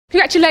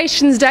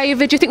Congratulations,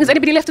 David. Do you think there's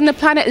anybody left on the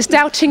planet that's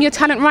doubting your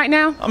talent right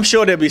now? I'm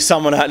sure there'll be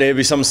someone out there, there'll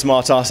be some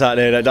smart ass out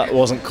there that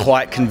wasn't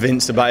quite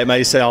convinced about it.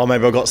 Maybe say, oh,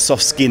 maybe I've got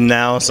soft skin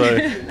now. So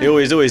there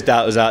always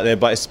doubters out there,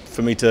 but it's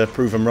for me to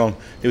prove them wrong.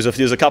 There was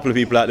a couple of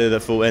people out there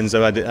that thought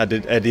Enzo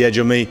had the edge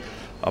on me.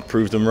 I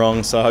proved them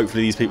wrong, so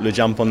hopefully these people will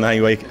jump on the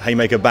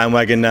Haymaker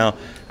bandwagon now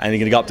and they're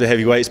going to go up to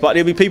heavyweights. But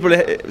there'll be people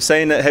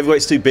saying that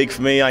heavyweight's too big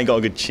for me, I ain't got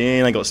a good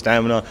chin, I ain't got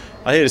stamina.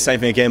 I hear the same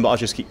thing again, but I'll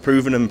just keep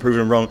proving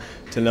them wrong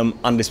till I'm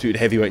undisputed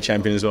heavyweight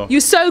champion as well. You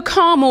were so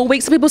calm all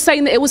week. Some people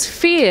saying that it was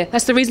fear.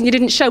 That's the reason you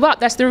didn't show up.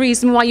 That's the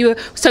reason why you were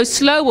so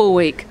slow all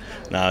week.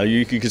 No,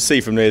 you could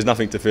see from there's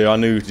nothing to fear. I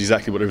knew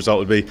exactly what the result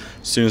would be.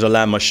 As soon as I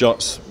land my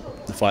shots,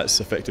 the fight's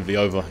effectively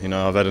over. You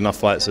know, I've had enough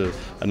fights,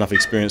 enough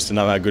experience to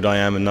know how good I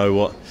am and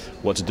know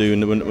what to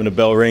do when the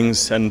bell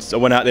rings. And I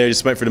went out there,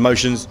 just went through the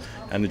motions,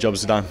 and the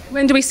job's done.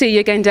 When do we see you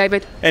again,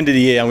 David? End of the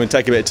year. I'm going to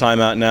take a bit of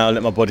time out now,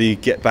 let my body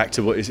get back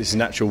to what is its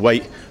natural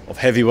weight of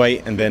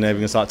heavyweight, and then we're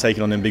going to start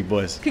taking on them big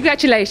boys.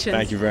 Congratulations.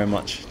 Thank you very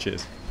much.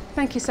 Cheers.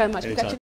 Thank you so much.